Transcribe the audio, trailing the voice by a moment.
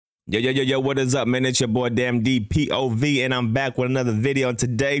Yo, what is up, man? It's your boy DammnDee POV, and I'm back with another video.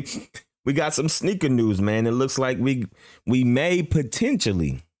 Today, we got some sneaker news, man. It looks like we may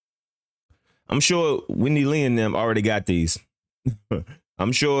potentially, I'm sure Wendy Lee and them already got these.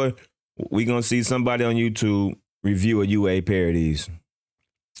 I'm sure we're going to see somebody on YouTube review a UA pair of these.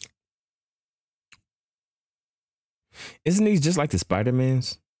 Isn't these just like the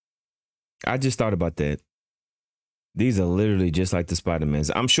Spider-Mans? I just thought about that. These are literally just like the Spider-Mans.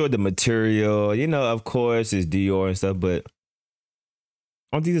 I'm sure the material, you know, of course, is Dior and stuff, but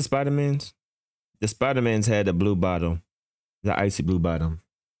aren't these the Spider-Mans? The Spider-Mans had the blue bottom, the icy blue bottom.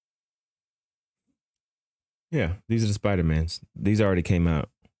 Yeah, these are the Spider-Mans. These already came out.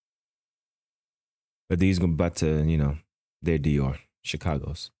 But these are about to, you know, they're Dior,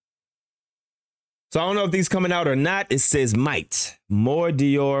 Chicago's. So I don't know if these coming out or not. It says might. More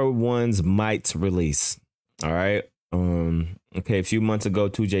Dior ones might release. All right. Okay, a few months ago,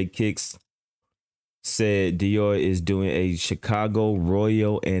 2J Kicks said Dior is doing a Chicago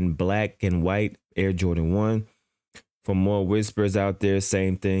Royal and black and white Air Jordan 1. For more whispers out there,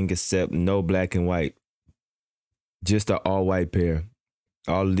 same thing, except no black and white. Just an all-white pair.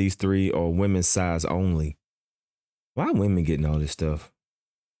 All of these three are women's size only. Why are women getting all this stuff?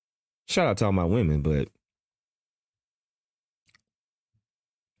 Shout out to all my women, but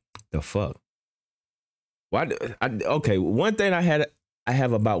the fuck? Why? Okay, one thing I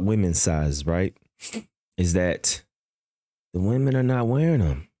have about women's size, right, is that the women are not wearing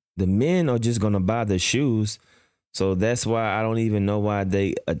them. The men are just gonna buy the shoes, so that's why I don't even know why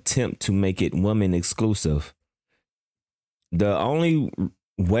they attempt to make it woman exclusive. The only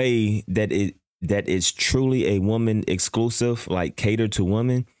way that it's truly a woman exclusive, like catered to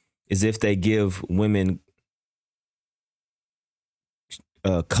women, is if they give women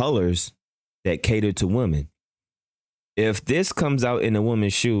colors that cater to women. If this comes out in a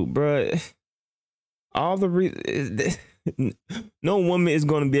woman's shoe, bruh, no woman is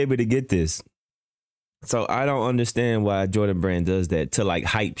going to be able to get this. So I don't understand why Jordan Brand does that to like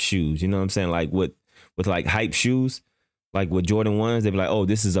hype shoes. You know what I'm saying? Like with like hype shoes, like with Jordan 1s, they be like, oh,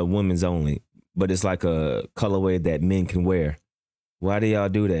 this is a women's only, but it's like a colorway that men can wear. Why do y'all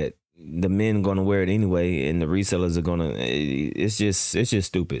do that? The men gonna wear it anyway, and the resellers are gonna. It's just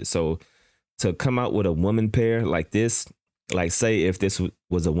stupid. So to come out with a woman pair like this, like say if this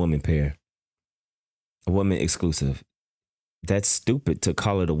was a woman pair, a woman exclusive, that's stupid to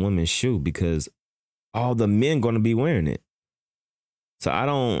call it a woman's shoe because all the men gonna be wearing it. So I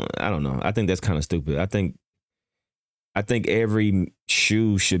don't know. I think that's kind of stupid. I think every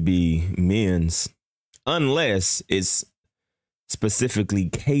shoe should be men's, unless it's specifically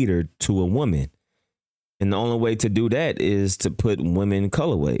catered to a woman. And the only way to do that is to put women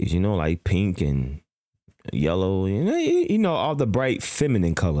colorways, you know, like pink and yellow, you know, all the bright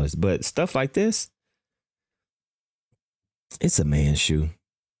feminine colors. But stuff like this, it's a man's shoe,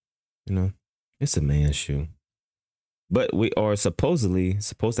 you know, it's a man's shoe. But we are supposedly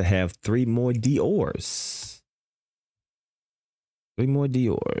supposed to have 3 more Diors. 3 more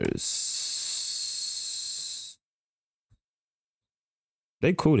Diors.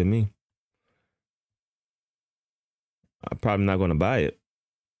 They cool to me. I'm probably not gonna buy it.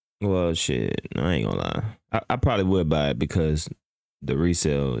 Well, shit, I ain't gonna lie. I probably would buy it because the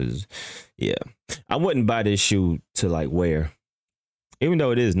resale is, yeah. I wouldn't buy this shoe to like wear, even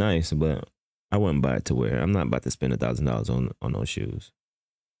though it is nice, but I wouldn't buy it to wear. I'm not about to spend $1,000 on those shoes.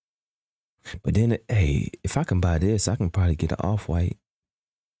 But then, hey, if I can buy this, I can probably get an off-white.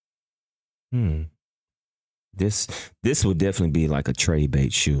 This would definitely be like a trade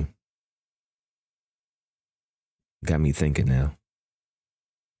bait shoe. Got me thinking now.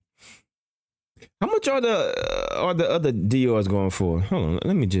 How much are the other Dior's going for? Hold on,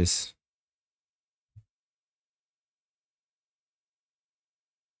 let me just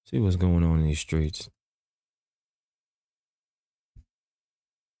see what's going on in these streets.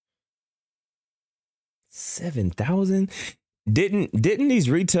 $7,000? Didn't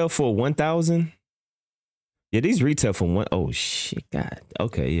these retail for 1,000? Yeah, these retail for one. Oh shit, God.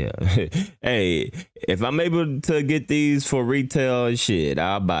 Okay, yeah. Hey, if I'm able to get these for retail, shit,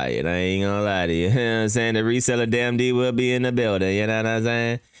 I'll buy it. I ain't gonna lie to you. You know what I'm saying? The reseller DammnDee will be in the building. You know what I'm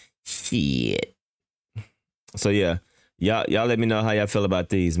saying? Shit. So yeah, y'all let me know how y'all feel about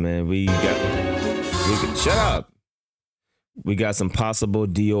these, man. Shut up. We got some possible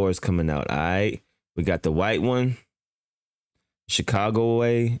Dior's coming out. All right. We got the white one, Chicago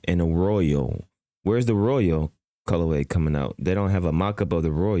way, and a Royal. Where's the Royal colorway coming out? They don't have a mock-up of the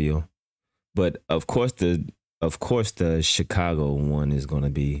Royal, but of course the Chicago one is going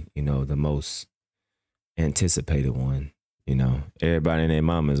to be, you know, the most anticipated one. You know, everybody and their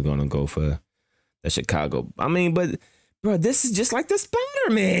mama is gonna go for the Chicago. I mean, but bro, this is just like the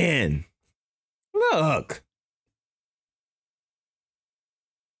Spider-Man. Look.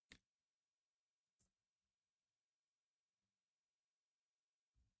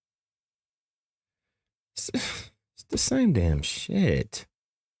 It's the same damn shit.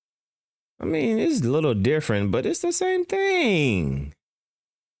 I mean, it's a little different, but it's the same thing.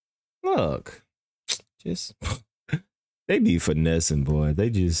 Look. Just they be finessing, boy. They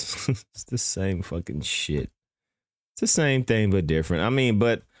just it's the same fucking shit. It's the same thing but different. I mean,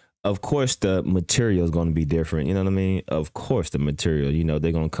 but of course the material is going to be different. You know what I mean? Of course the material. You know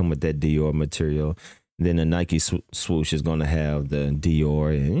they're going to come with that Dior material. Then the Nike swoosh is going to have the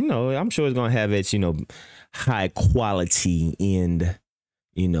Dior, and you know I'm sure it's going to have its high quality and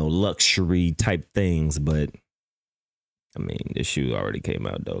luxury type things. But I mean, this shoe already came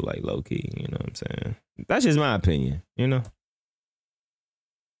out though, like low key. You know what I'm saying? That's just my opinion. Yeah.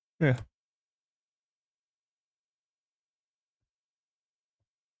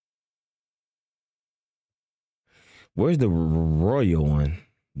 Where's the royal one?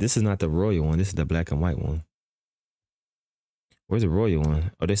 This is not the royal one. This is the black and white one. Where's the royal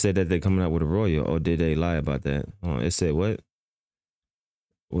one? Oh, they said that they're coming out with a royal. Or did they lie about that? Oh, it said what?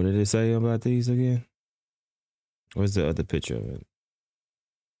 What did it say about these again? Where's the other picture of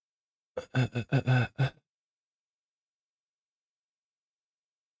it?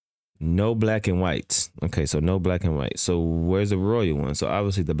 No black and whites. Okay, so no black and white. So where's the royal one? So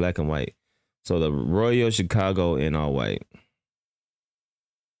obviously the black and white. So the Royal Chicago in all white.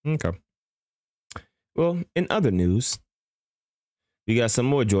 Okay. Well, in other news, we got some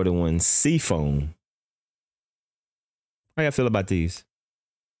more Jordan 1 Seafoam. How y'all feel about these?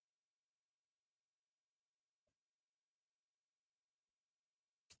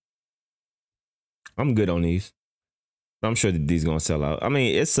 I'm good on these. I'm sure that these gonna sell out. I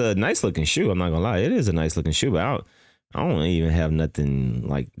mean, it's a nice looking shoe. I'm not gonna lie. It is a nice looking shoe, but I don't even have nothing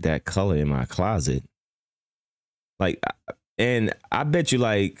like that color in my closet. Like, and I bet you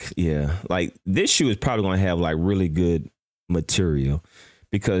like this shoe is probably gonna have like really good material,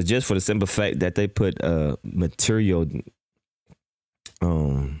 because just for the simple fact that they put a material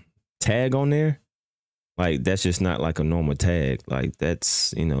tag on there, like that's just not like a normal tag. Like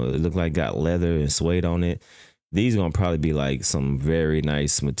that's it looked like got leather and suede on it. These gonna probably be like some very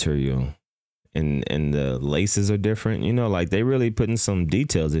nice material, and the laces are different. Like they really putting some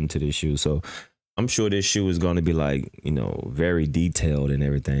details into this shoe. So I'm sure this shoe is gonna be like very detailed and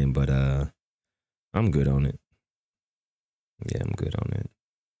everything. But I'm good on it. Yeah, I'm good on it.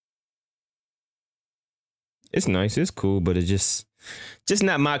 It's nice, it's cool, but it's just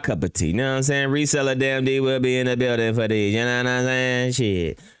not my cup of tea. You know what I'm saying? Reseller DammnDee will be in the building for these. You know what I'm saying?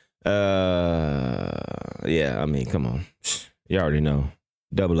 Shit. Yeah, I mean, come on. You already know.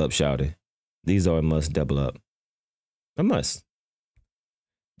 Double up, shouty. These are a must. Double up. A must.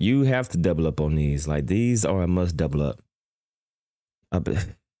 You have to double up on these. Like, these are a must. Double up.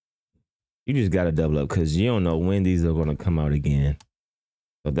 You just gotta double up, because you don't know when these are gonna come out again.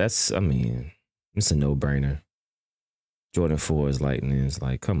 So that's, I mean, it's a no-brainer. Jordan 4 is Lightning. It's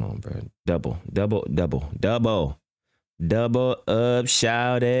like, come on, bro. Double up,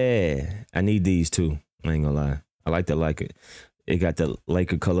 shouty. I need these too. I ain't gonna lie. I like the Laker. It got the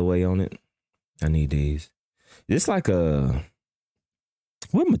Laker colorway on it. I need these. It's like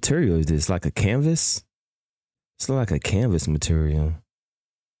what material is this? Like a canvas? It's like a canvas material.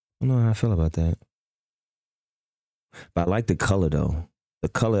 I don't know how I feel about that. But I like the color though. The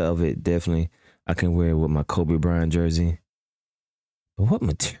color of it, definitely. I can wear it with my Kobe Bryant jersey. But what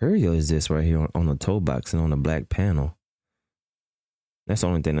material is this right here on the toe box and on the black panel? That's the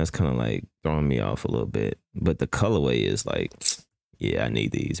only thing that's kind of like throwing me off a little bit. But the colorway is like, yeah, I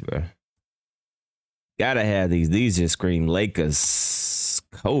need these, bro. Gotta have these. These just scream Lakers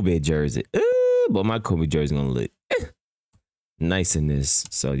Kobe jersey. Ooh, but my Kobe jersey gonna look nice in this.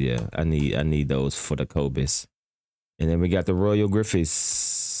 So yeah, I need those for the Kobe's. And then we got the Royal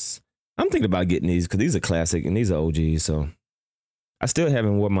Griffiths. I'm thinking about getting these because these are classic and these are OGs. So I still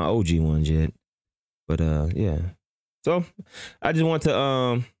haven't worn my OG ones yet. But yeah. So I just want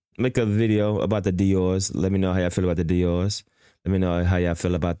to make a video about the Dior's. Let me know how y'all feel about the Dior's. Let me know how y'all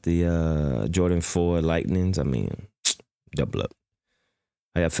feel about the Jordan 4 Lightnings. I mean, double up.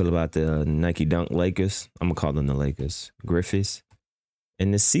 How y'all feel about the Nike Dunk Lakers? I'm going to call them the Lakers. Griffiths.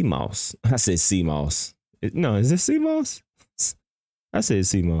 And the Sea Moss. I said Sea Moss. No, is this Sea Moss? I said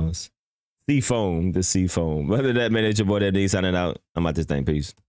Sea Moss. Seafoam, the Seafoam. Other than that, man, it's your boy DammnDee signing out. I'm out this thing. Peace.